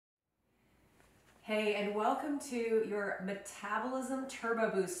Hey, and welcome to your Metabolism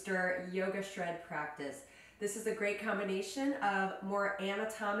Turbobooster Yoga Shred practice. This is a great combination of more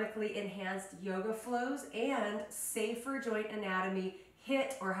anatomically enhanced yoga flows and safer joint anatomy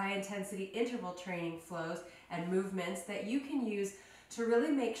HIIT or high intensity interval training flows and movements that you can use to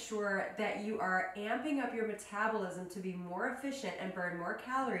really make sure that you are amping up your metabolism to be more efficient and burn more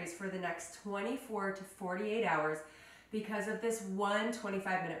calories for the next 24 to 48 hours because of this one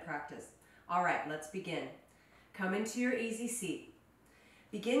 25-minute practice. All right, let's begin. Come into your easy seat.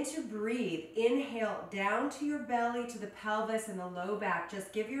 Begin to breathe. Inhale down to your belly, to the pelvis and the low back.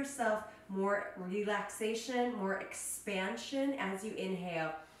 Just give yourself more relaxation, more expansion as you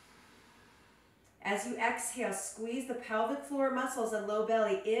inhale. As you exhale, squeeze the pelvic floor muscles and low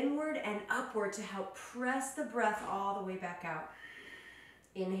belly inward and upward to help press the breath all the way back out.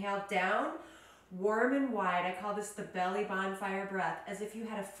 Inhale down. Warm and wide. I call this the belly bonfire breath, as if you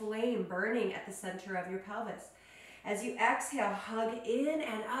had a flame burning at the center of your pelvis. As you exhale, hug in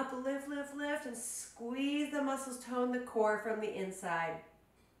and up, lift, lift, lift, and squeeze the muscles, tone the core from the inside.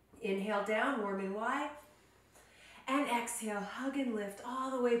 Inhale down, warm and wide. And exhale, hug and lift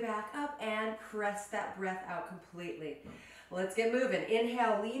all the way back up and press that breath out completely. Let's get moving.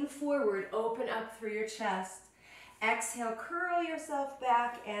 Inhale, lean forward, open up through your chest. Exhale, curl yourself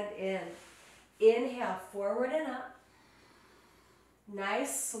back and in. Inhale, forward and up.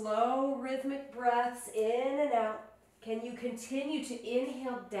 Nice, slow, rhythmic breaths in and out. Can you continue to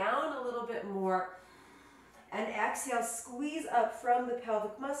inhale down a little bit more? And exhale, squeeze up from the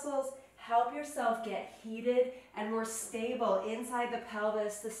pelvic muscles. Help yourself get heated and more stable inside the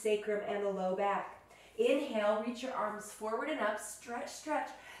pelvis, the sacrum, and the low back. Inhale, reach your arms forward and up, stretch, stretch.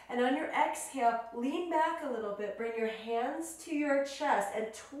 And on your exhale, lean back a little bit. Bring your hands to your chest and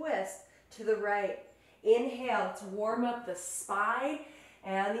twist to the right. Inhale to warm up the spine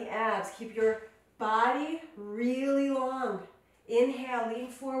and the abs. Keep your body really long. Inhale, lean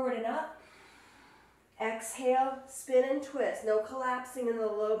forward and up. Exhale, spin and twist. No collapsing in the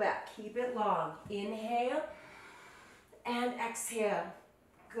low back. Keep it long. Inhale and exhale.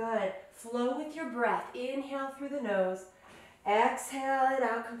 Good. Flow with your breath. Inhale through the nose. Exhale it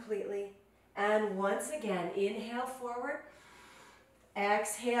out completely. And once again, inhale forward.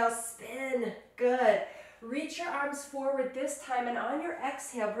 Exhale, spin. Good. Reach your arms forward this time, and on your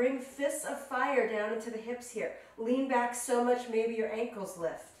exhale, bring fists of fire down into the hips here. Lean back so much maybe your ankles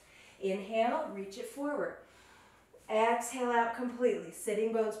lift. Inhale, reach it forward. Exhale out completely.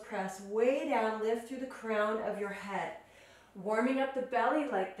 Sitting bones press way down, lift through the crown of your head. Warming up the belly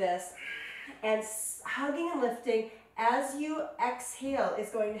like this, and hugging and lifting as you exhale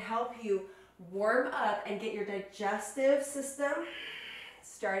is going to help you warm up and get your digestive system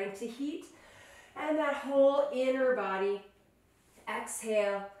starting to heat, and that whole inner body.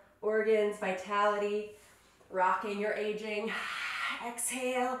 Exhale, organs, vitality, rocking your aging.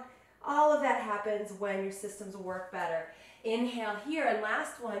 Exhale, all of that happens when your systems work better. Inhale here, and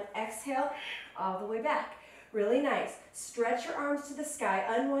last one, exhale all the way back. Really nice. Stretch your arms to the sky,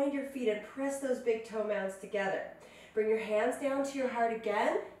 unwind your feet, and press those big toe mounds together. Bring your hands down to your heart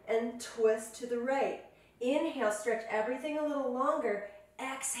again, and twist to the right. Inhale, stretch everything a little longer.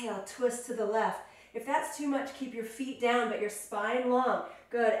 Exhale, twist to the left. If that's too much, keep your feet down, but your spine long.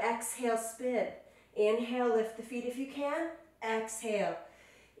 Good. Exhale, spin. Inhale, lift the feet if you can. Exhale.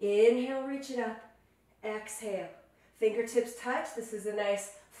 Inhale, reach it up. Exhale. Fingertips touch. This is a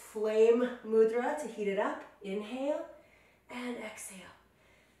nice flame mudra to heat it up. Inhale and exhale.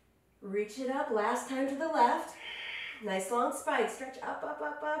 Reach it up. Last time to the left. Nice long spine. Stretch up, up,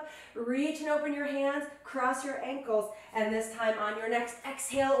 up, up. Reach and open your hands. Cross your ankles. And this time on your next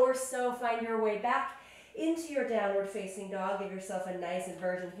exhale or so, find your way back into your downward facing dog. Give yourself a nice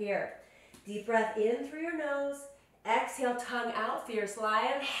inversion here. Deep breath in through your nose. Exhale, tongue out, fierce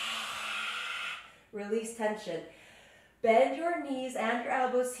lion. Release tension. Bend your knees and your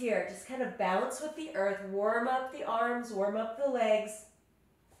elbows here. Just kind of bounce with the earth. Warm up the arms, warm up the legs.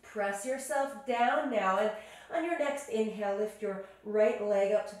 Press yourself down now, and on your next inhale, lift your right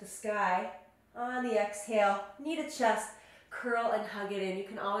leg up to the sky. On the exhale, knee to chest, curl and hug it in. You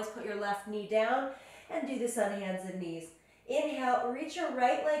can always put your left knee down and do this on hands and knees. Inhale, reach your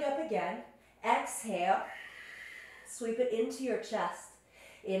right leg up again. Exhale, sweep it into your chest.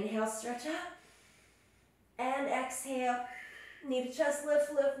 Inhale, stretch up. And exhale, knee to chest,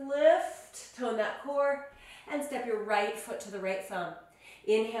 lift, lift, lift. Tone that core. And step your right foot to the right thumb.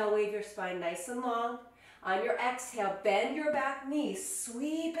 Inhale, wave your spine nice and long. On your exhale, bend your back knee,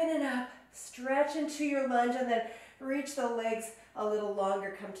 sweep in and up, stretch into your lunge, and then reach the legs a little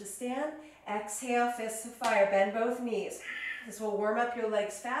longer. Come to stand. Exhale, fists of fire, bend both knees. This will warm up your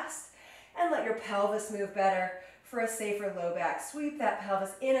legs fast and let your pelvis move better for a safer low back. Sweep that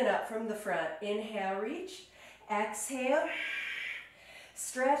pelvis in and up from the front. Inhale, reach. Exhale.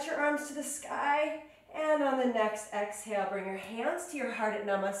 Stretch your arms to the sky. And on the next exhale, bring your hands to your heart at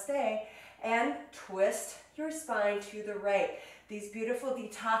namaste and twist your spine to the right. These beautiful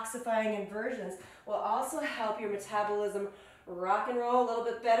detoxifying inversions will also help your metabolism rock and roll a little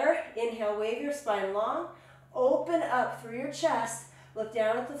bit better. Inhale, wave your spine long. Open up through your chest. Look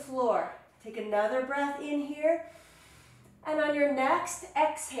down at the floor. Take another breath in here. And on your next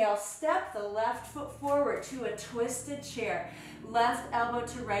exhale, step the left foot forward to a twisted chair. Left elbow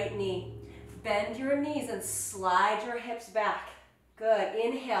to right knee. Bend your knees and slide your hips back. Good.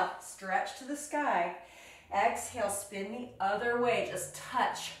 Inhale, stretch to the sky. Exhale, spin the other way. Just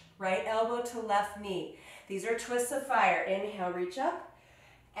touch right elbow to left knee. These are twists of fire. Inhale, reach up.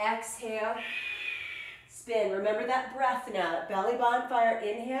 Exhale, spin. Remember that breath now, that belly bonfire.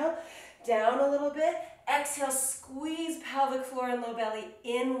 Inhale, down a little bit. Exhale, squeeze pelvic floor and low belly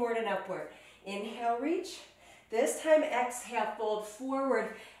inward and upward. Inhale, reach. This time, exhale, fold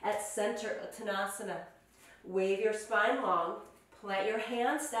forward at center Uttanasana. Wave your spine long. Plant your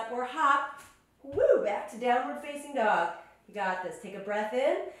hands, step or hop. Woo, back to downward facing dog. You got this. Take a breath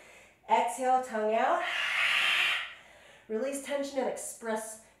in. Exhale, tongue out. Release tension and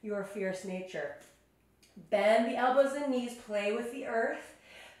express your fierce nature. Bend the elbows and knees, play with the earth.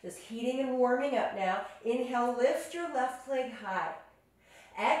 Just heating and warming up now. Inhale, lift your left leg high.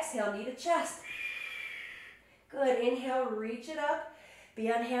 Exhale, knee to chest. Good. Inhale, reach it up.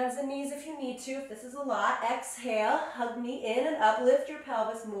 Be on hands and knees if you need to, if this is a lot. Exhale, hug knee in and up. Lift your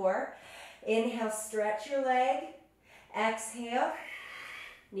pelvis more. Inhale, stretch your leg. Exhale,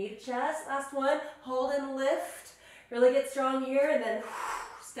 knee to chest. Last one. Hold and lift. Really get strong here, and then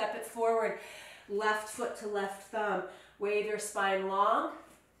step it forward. Left foot to left thumb. Wave your spine long.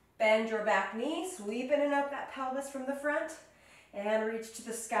 Bend your back knee. Sweep in and up that pelvis from the front. And reach to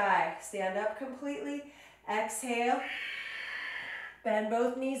the sky. Stand up completely. Exhale. Bend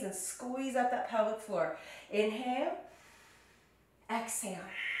both knees and squeeze up that pelvic floor. Inhale. Exhale.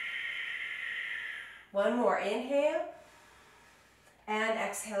 One more. Inhale. And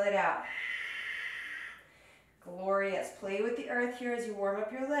exhale it out. Glorious. Play with the earth here as you warm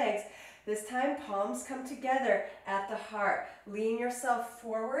up your legs. This time, palms come together at the heart. Lean yourself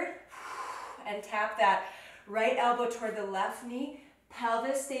forward and tap that right elbow toward the left knee.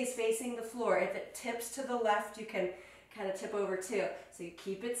 Pelvis stays facing the floor. If it tips to the left, you can kind of tip over too. So you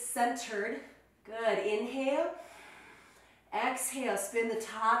keep it centered. Good. Inhale. Exhale. Spin the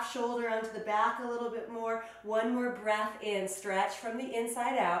top shoulder onto the back a little bit more. One more breath in. Stretch from the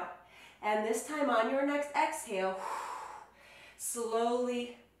inside out. And this time on your next exhale,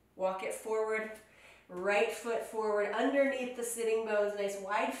 slowly walk it forward. Right foot forward underneath the sitting bones. Nice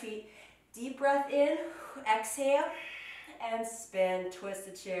wide feet. Deep breath in. Exhale. And spin. Twist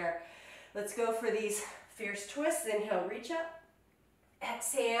the chair. Let's go for these fierce twists. Inhale, reach up.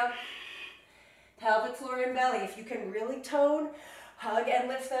 Exhale. Pelvic floor and belly. If you can really tone, hug and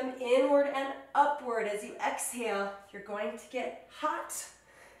lift them inward and upward as you exhale. You're going to get hot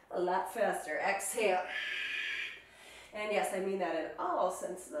a lot faster. Exhale. And yes, I mean that in all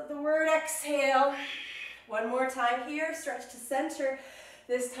senses of the word. Exhale. One more time here. Stretch to center.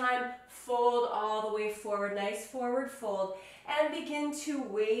 This time, fold all the way forward. Nice forward fold. And begin to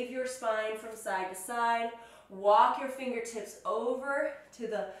wave your spine from side to side. Walk your fingertips over to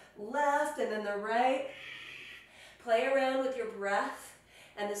the left and then the right. Play around with your breath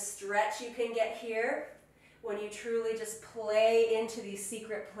and the stretch you can get here when you truly just play into these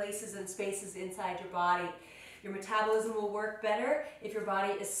secret places and spaces inside your body. Your metabolism will work better if your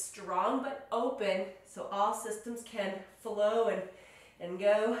body is strong but open, so all systems can flow and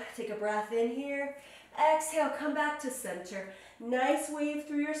go. Take a breath in here. Exhale, come back to center. Nice wave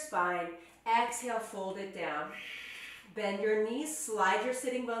through your spine. Exhale, fold it down. Bend your knees, slide your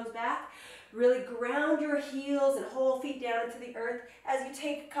sitting bones back. Really ground your heels and whole feet down into the earth as you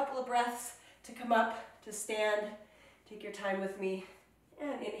take a couple of breaths to come up, to stand. Take your time with me.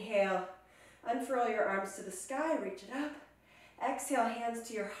 And inhale. Unfurl your arms to the sky, reach it up. Exhale, hands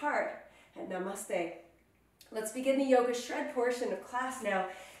to your heart, and namaste. Let's begin the yoga shred portion of class now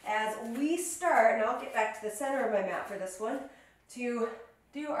as we start, and I'll get back to the center of my mat for this one, to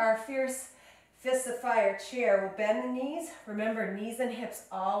do our fierce fists of fire chair. We'll bend the knees. Remember, knees and hips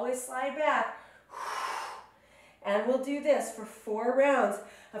always slide back. And we'll do this for 4 rounds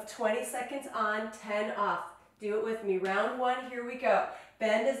of 20 seconds on, 10 off. Do it with me. Round 1, here we go.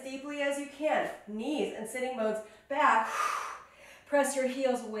 Bend as deeply as you can. Knees and sitting bones back. Press your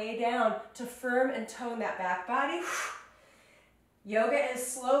heels way down to firm and tone that back body. Yoga is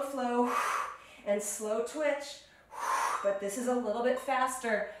slow flow and slow twitch, but this is a little bit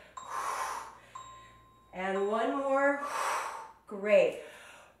faster. And one more. Great.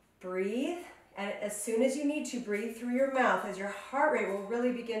 Breathe, and as soon as you need to, breathe through your mouth as your heart rate will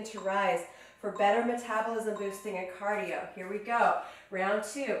really begin to rise for better metabolism boosting and cardio. Here we go. Round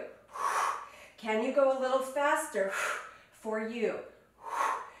 2. Can you go a little faster for you?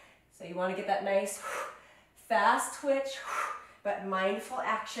 So you want to get that nice fast twitch, but mindful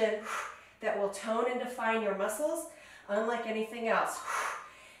action that will tone and define your muscles unlike anything else.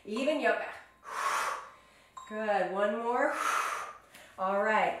 Even yoga. Good. One more. All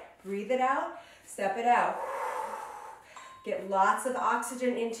right. Breathe it out. Step it out. Get lots of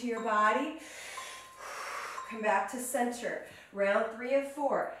oxygen into your body. Come back to center. Round 3 and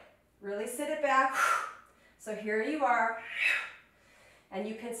 4. Really sit it back. So here you are. And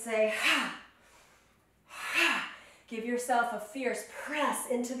you can say, ha, ha. Give yourself a fierce press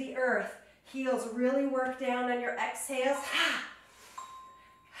into the earth. Heels really work down on your exhales. Ha,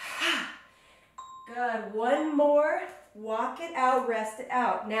 ha. Good. One more. Walk it out, rest it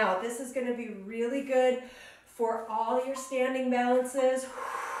out. Now, this is going to be really good for all your standing balances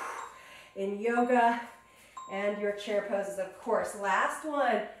in yoga and your chair poses, of course. Last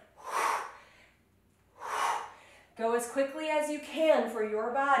one. Go as quickly as you can for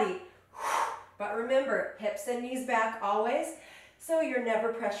your body. But remember, hips and knees back always, so you're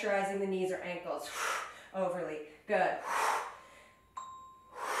never pressurizing the knees or ankles overly. Good.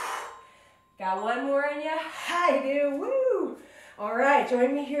 Got one more in ya? I do, woo! All right,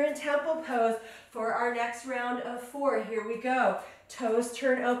 join me here in temple pose for our next round of 4. Here we go. Toes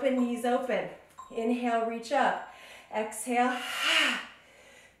turn open, knees open. Inhale, reach up. Exhale, ha.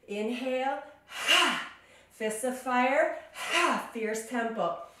 Inhale, ha. Fists of fire, ha. Fierce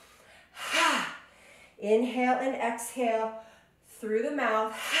temple, ha. Inhale and exhale through the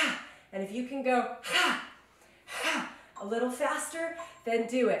mouth, ha. And if you can go, ha, ha, a little faster, then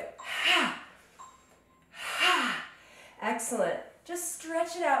do it, ha. Excellent. Just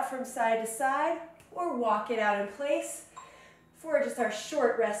stretch it out from side to side or walk it out in place for just our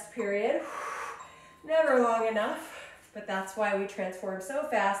short rest period. Never long enough, but that's why we transform so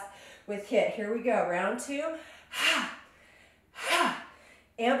fast with HIIT. Here we go. Round 2. Ha, ha.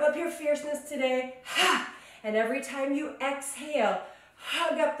 Amp up your fierceness today. Ha. And every time you exhale,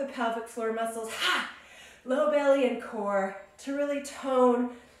 hug up the pelvic floor muscles. Ha. Low belly and core to really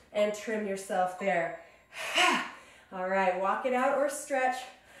tone and trim yourself there. Ha. All right, walk it out or stretch.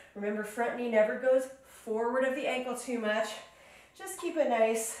 Remember, front knee never goes forward of the ankle too much. Just keep a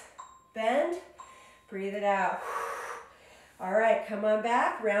nice bend. Breathe it out. All right, come on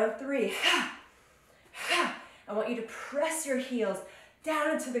back. Round 3. Ha. Ha. I want you to press your heels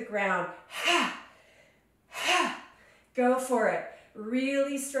down into the ground. Ha. Ha. Go for it.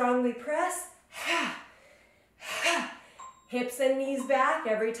 Really strongly press. Ha. Ha. Hips and knees back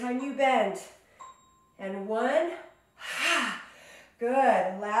every time you bend. And 1. Ha. Good.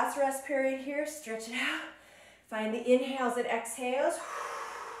 Last rest period here. Stretch it out. Find the inhales and exhales.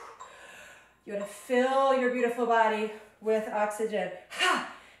 You want to fill your beautiful body with oxygen.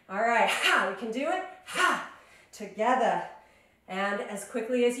 Ha. All right. Ha. We can do it. Ha. Together. And as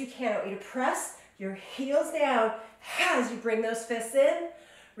quickly as you can, I want you to press your heels down as you bring those fists in.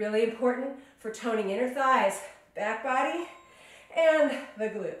 Really important for toning inner thighs, back body, and the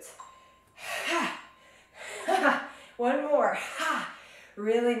glutes. Ha. Ha. One more. Ha.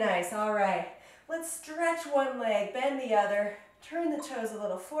 Really nice. All right. Let's stretch one leg, bend the other, turn the toes a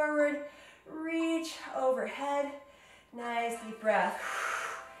little forward, reach overhead. Nice deep breath.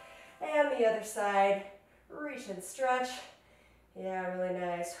 And the other side. Reach and stretch. Yeah, really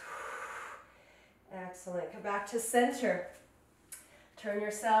nice. Excellent. Come back to center. Turn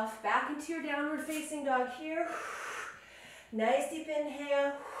yourself back into your downward facing dog here. Nice deep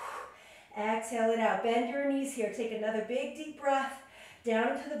inhale. Exhale it out. Bend your knees here. Take another big deep breath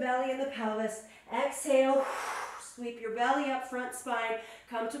down into the belly and the pelvis. Exhale. Sweep your belly up, front spine.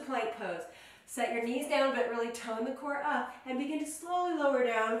 Come to plank pose. Set your knees down, but really tone the core up and begin to slowly lower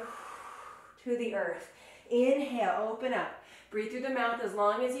down to the earth. Inhale, open up. Breathe through the mouth as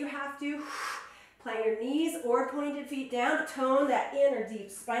long as you have to. Plant your knees or pointed feet down to tone that inner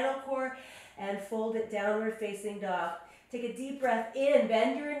deep spinal core and fold it downward facing dog. Take a deep breath in,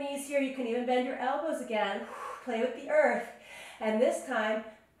 bend your knees here. You can even bend your elbows again. Play with the earth. And this time,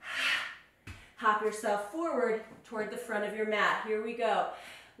 hop yourself forward toward the front of your mat. Here we go.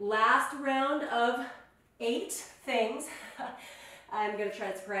 Last round of 8 things. I'm going to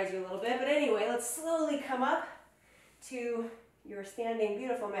try to surprise you a little bit. But anyway, let's slowly come up to your standing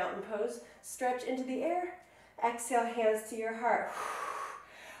beautiful mountain pose. Stretch into the air Exhale, hands to your heart.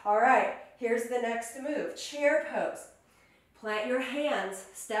 All right, here's the next move, chair pose. Plant your hands,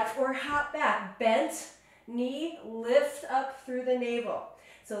 step or hop back, bent knee, lift up through the navel.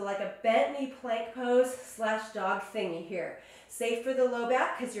 So like a bent knee plank pose / dog thingy here. Safe for the low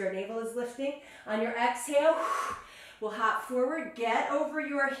back because your navel is lifting. On your exhale, we'll hop forward, get over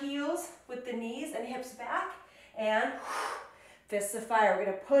your heels with the knees and hips back, and fists of fire. We're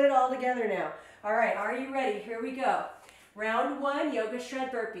going to put it all together now. All right, are you ready? Here we go. Round 1, yoga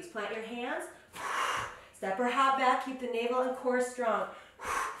shred burpees. Plant your hands, step or hop back, keep the navel and core strong.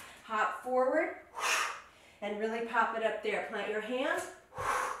 Hop forward, and really pop it up there. Plant your hands,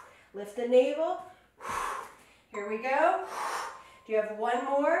 lift the navel. Here we go. Do you have one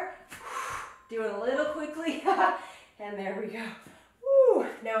more? Do it a little quickly. And there we go. Woo.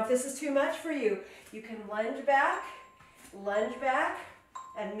 Now if this is too much for you, you can lunge back,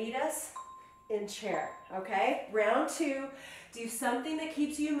 and meet us in chair, okay? Round 2, do something that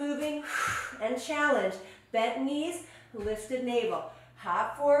keeps you moving and challenge. Bent knees, lifted navel.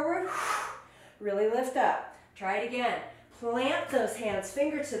 Hop forward, really lift up. Try it again. Plant those hands,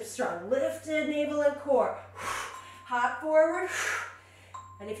 fingertips strong, lifted navel and core. Hop forward,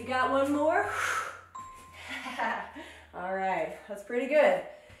 and if you got one more, all right, that's pretty good.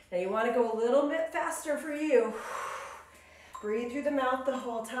 Now you want to go a little bit faster for you. Breathe through the mouth the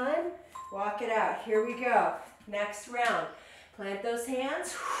whole time. Walk it out. Here we go. Next round. Plant those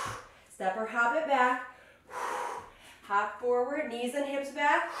hands. Step or hop it back. Hop forward, knees and hips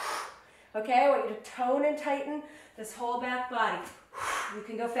back. Okay, I want you to tone and tighten this whole back body. You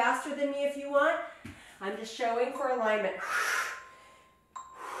can go faster than me if you want. I'm just showing for alignment.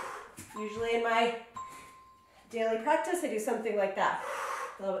 Usually in my daily practice, I do something like that.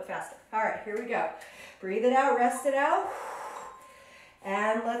 A little bit faster. All right, here we go. Breathe it out, rest it out.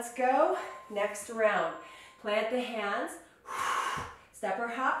 And let's go. Next round. Plant the hands. Step or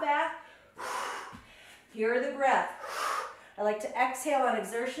hop back. Hear the breath. I like to exhale on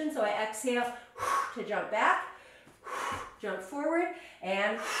exertion, so I exhale to jump back, jump forward,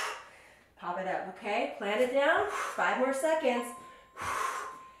 and pop it up, okay? Plant it down. 5 more seconds.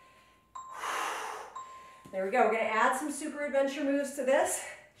 There we go. We're going to add some super adventure moves to this,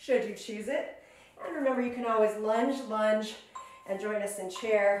 should you choose it. And remember, you can always lunge, and join us in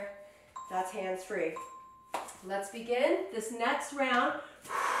chair. That's hands-free. Let's begin this next round.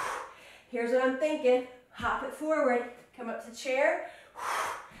 Here's what I'm thinking. Hop it forward. Come up to chair.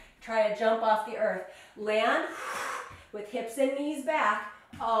 Try to jump off the earth. Land with hips and knees back,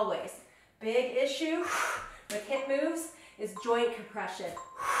 always. Big issue with hip moves is joint compression.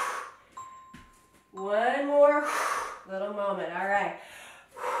 One more little moment. All right.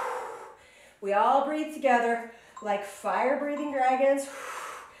 We all breathe together like fire-breathing dragons.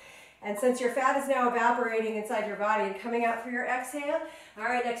 And since your fat is now evaporating inside your body and coming out for your exhale, all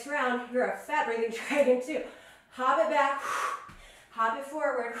right, next round, you're a fat-breathing dragon too. Hop it back, hop it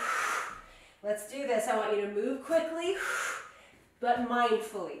forward. Let's do this. I want you to move quickly, but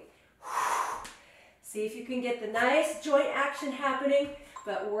mindfully. See if you can get the nice joint action happening,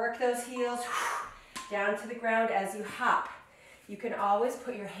 but work those heels down to the ground as you hop. You can always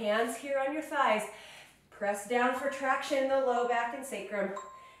put your hands here on your thighs. Press down for traction in the low back and sacrum,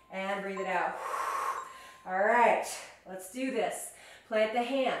 and breathe it out. All right, let's do this. Plant the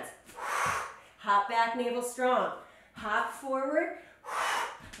hands. Hop back, navel strong. Hop forward.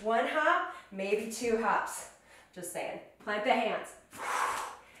 1 hop, maybe 2 hops. Just saying. Plant the hands.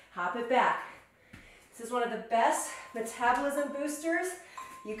 Hop it back. This is one of the best metabolism boosters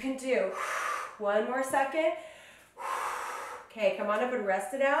you can do. 1 more second. Okay, come on up and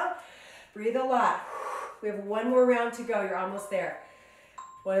rest it out. Breathe a lot. We have 1 more round to go. You're almost there.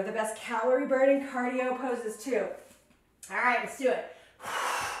 One of the best calorie burning cardio poses too. All right, let's do it.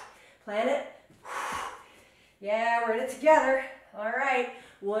 Plant it. Yeah, we're in it together. All right,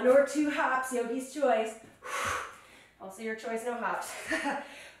 1 or 2 hops, yogi's choice. Also your choice, no hops.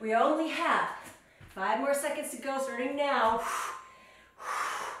 We only have 5 more seconds to go, starting now.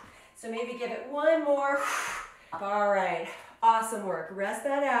 So maybe give it 1 more. All right, awesome work. Rest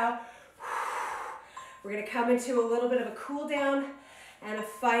that out. We're gonna come into a little bit of a cool down and a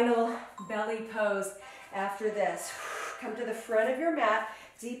final belly pose after this. Come to the front of your mat.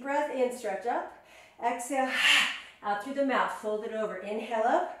 Deep breath in, stretch up. Exhale, out through the mouth. Fold it over. Inhale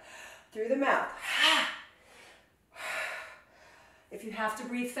up through the mouth. If you have to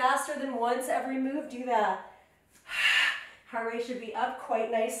breathe faster than once every move, do that. Heart rate should be up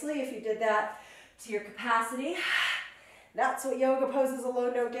quite nicely if you did that to your capacity. That's what yoga poses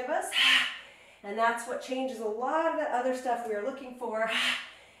alone don't give us. And that's what changes a lot of the other stuff we are looking for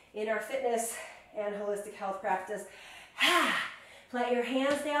in our fitness and holistic health practice. Plant your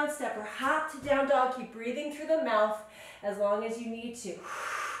hands down, step or hop to down dog. Keep breathing through the mouth as long as you need to.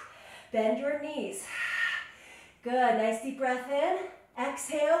 Bend your knees. Good, nice deep breath in.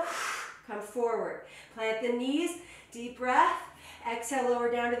 Exhale, come forward. Plant the knees, deep breath. Exhale,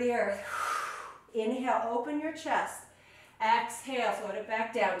 lower down to the earth. Inhale, open your chest. Exhale, float it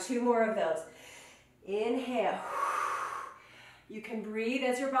back down. 2 more of those. Inhale. You can breathe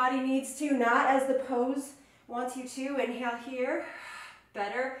as your body needs to, not as the pose wants you to. Inhale here.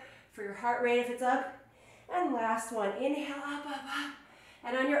 Better for your heart rate if it's up. And last one. Inhale, up, up, up.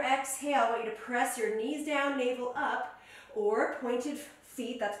 And on your exhale, I want you to press your knees down, navel up, or pointed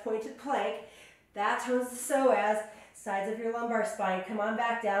feet, that's pointed plank. That tones the psoas, sides of your lumbar spine. Come on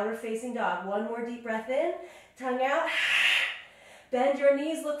back, downward facing dog. 1 more deep breath in, tongue out. Bend your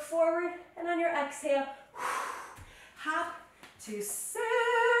knees, look forward, and on your exhale, hop to sit.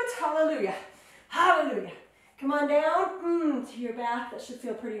 Hallelujah. Hallelujah. Come on down to your back. That should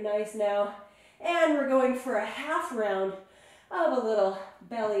feel pretty nice now. And we're going for a half round of a little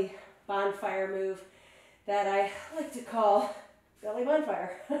belly bonfire move that I like to call belly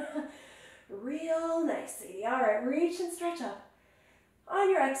bonfire. Real nice, Sadie. All right, reach and stretch up. On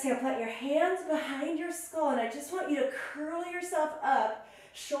your exhale, plant your hands behind your skull, and I just want you to curl yourself up,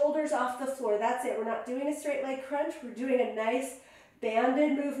 shoulders off the floor. That's it. We're not doing a straight leg crunch. We're doing a nice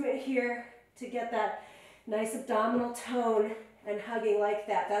banded movement here to get that nice abdominal tone and hugging like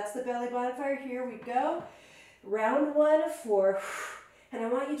that. That's the belly bonfire. Here we go. Round 1 of 4. And I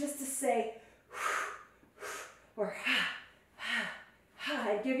want you just to say, or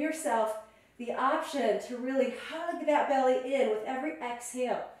and give yourself the option to really hug that belly in with every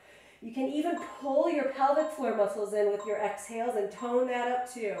exhale. You can even pull your pelvic floor muscles in with your exhales and tone that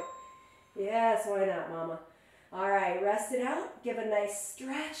up too. Yes, why not, mama? All right, rest it out. Give a nice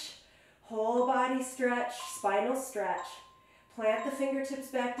stretch. Whole body stretch, spinal stretch. Plant the fingertips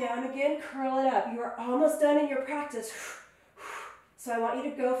back down again. Curl it up. You are almost done in your practice. So I want you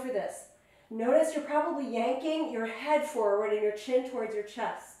to go for this. Notice you're probably yanking your head forward and your chin towards your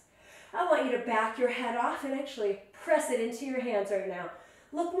chest. I want you to back your head off and actually press it into your hands right now.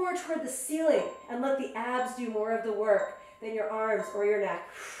 Look more toward the ceiling and let the abs do more of the work than your arms or your neck.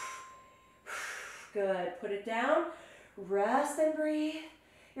 Good. Put it down. Rest and breathe.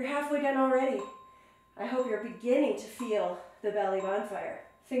 You're halfway done already. I hope you're beginning to feel the belly bonfire.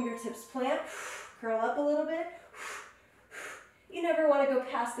 Fingertips plant. Curl up a little bit. You never want to go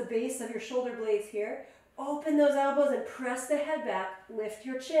past the base of your shoulder blades here. Open those elbows and press the head back. Lift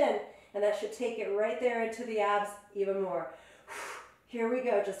your chin. And that should take it right there into the abs even more. Here we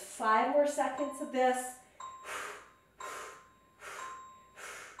go. Just 5 more seconds of this.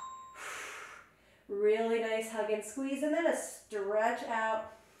 Really nice hug and squeeze. And then a stretch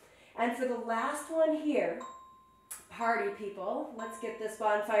out. And for the last one here, party people, let's get this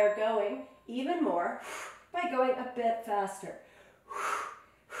bonfire going even more by going a bit faster.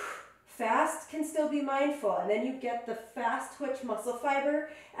 Fast can still be mindful, and then you get the fast twitch muscle fiber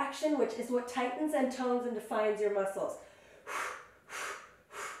action, which is what tightens and tones and defines your muscles.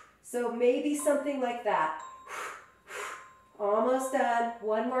 So maybe something like that. Almost done.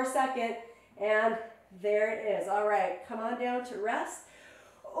 1 more second, and there it is. All right, come on down to rest.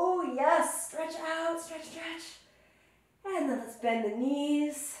 Oh yes, stretch out, stretch, stretch. And then let's bend the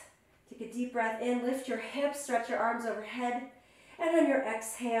knees. Take a deep breath in, lift your hips, stretch your arms overhead. And on your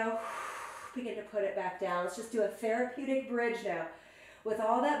exhale, begin to put it back down. Let's just do a therapeutic bridge now. With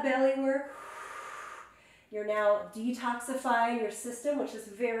all that belly work, you're now detoxifying your system, which is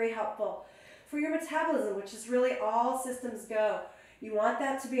very helpful for your metabolism, which is really all systems go. You want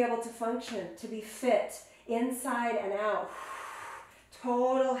that to be able to function, to be fit inside and out.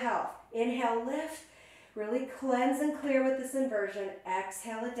 Total health. Inhale, lift. Really cleanse and clear with this inversion.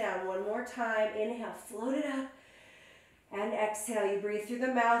 Exhale it down 1 more time. Inhale, float it up. And exhale, you breathe through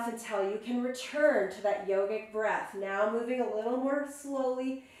the mouth until you can return to that yogic breath. Now moving a little more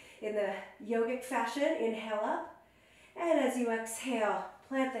slowly in the yogic fashion. Inhale up. And as you exhale,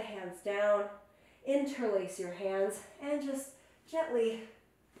 plant the hands down. Interlace your hands and just gently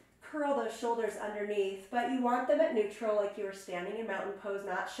curl those shoulders underneath. But you want them at neutral, like you were standing in mountain pose,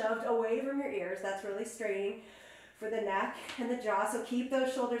 not shoved away from your ears. That's really straining for the neck and the jaw. So keep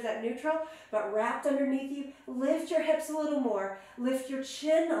those shoulders at neutral, but wrapped underneath you. Lift your hips a little more. Lift your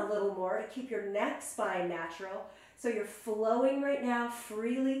chin a little more to keep your neck spine natural. So you're flowing right now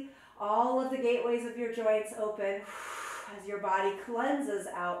freely. All of the gateways of your joints open as your body cleanses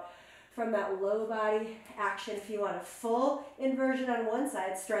out from that low body action. If you want a full inversion on one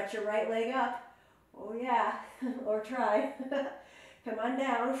side, stretch your right leg up. Oh yeah, or try. Come on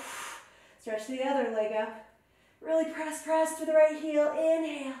down. Stretch the other leg up. Really press, press to the right heel.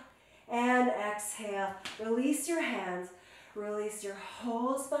 Inhale and exhale. Release your hands. Release your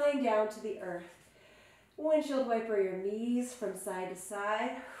whole spine down to the earth. Windshield wiper your knees from side to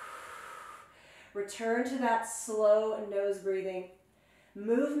side. Return to that slow nose breathing.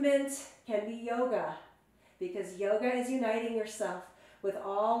 Movement can be yoga because yoga is uniting yourself with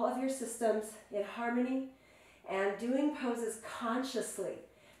all of your systems in harmony and doing poses consciously,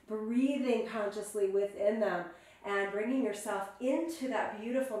 breathing consciously within them, and bringing yourself into that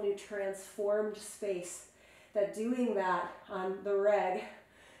beautiful new transformed space that doing that on the reg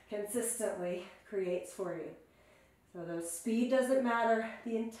consistently creates for you. So the speed doesn't matter,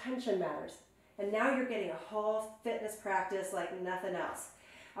 the intention matters. And now you're getting a whole fitness practice like nothing else.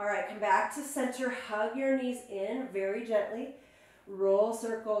 All right, come back to center, hug your knees in very gently. Roll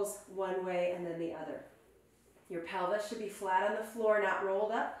circles one way and then the other. Your pelvis should be flat on the floor, not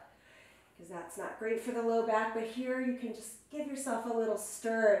rolled up, because that's not great for the low back. But here you can just give yourself a little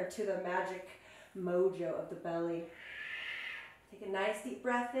stir to the magic mojo of the belly. Take a nice deep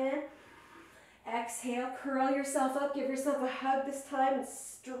breath in. Exhale, curl yourself up, give yourself a hug this time and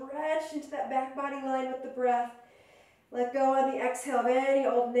stretch into that back body line with the breath. Let go on the exhale of any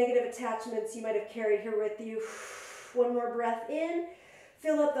old negative attachments you might have carried here with you. One more breath in.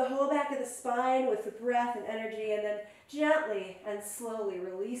 Fill up the whole back of the spine with the breath and energy, and then gently and slowly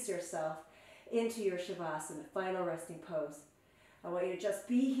release yourself into your Shavasana, final resting pose. I want you to just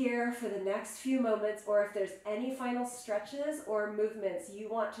be here for the next few moments, or if there's any final stretches or movements you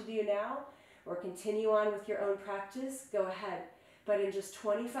want to do now, or continue on with your own practice, go ahead. But in just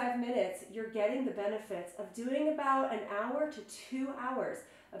 25 minutes, you're getting the benefits of doing about an hour to 2 hours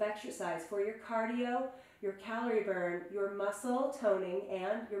of exercise for your cardio, your calorie burn, your muscle toning,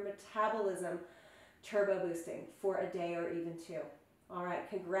 and your metabolism turbo boosting for a day or even 2. All right,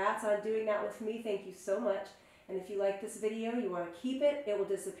 congrats on doing that with me. Thank you so much. And if you like this video, you want to keep it, it will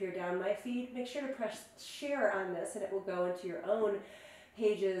disappear down my feed. Make sure to press share on this and it will go into your own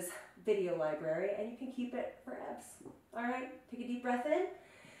page's video library and you can keep it forever. All right, take a deep breath in.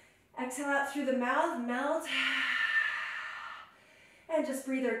 Exhale out through the mouth, melt. And just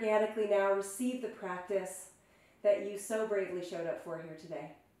breathe organically now. Receive the practice that you so bravely showed up for here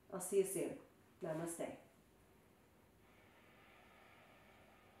today. I'll see you soon. Namaste.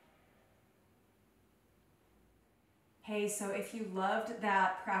 Hey, so if you loved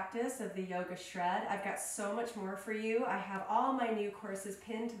that practice of the yoga shred, I've got so much more for you. I have all my new courses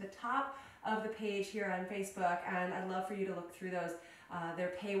pinned to the top of the page here on Facebook, and I'd love for you to look through those.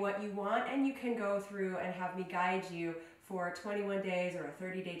 They're pay what you want, and you can go through and have me guide you for 21 days or a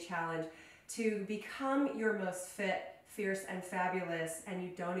 30-day challenge to become your most fit, fierce, and fabulous, and you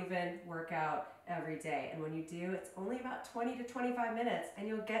don't even work out every day. And when you do, it's only about 20 to 25 minutes, and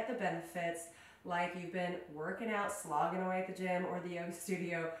you'll get the benefits like you've been working out, slogging away at the gym or the yoga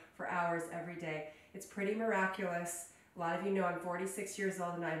studio for hours every day. It's pretty miraculous. A lot of you know I'm 46 years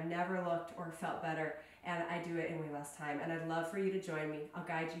old and I've never looked or felt better, and I do it in way less time. And I'd love for you to join me. I'll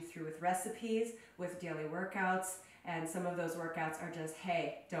guide you through with recipes, with daily workouts, and some of those workouts are just,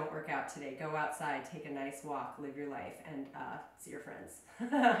 hey, don't work out today. Go outside, take a nice walk, live your life, and see your friends.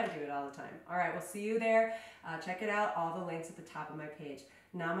 I do it all the time. All right, we'll see you there. Check it out. All the links at the top of my page.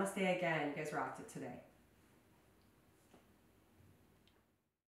 Namaste again. You guys rocked it today.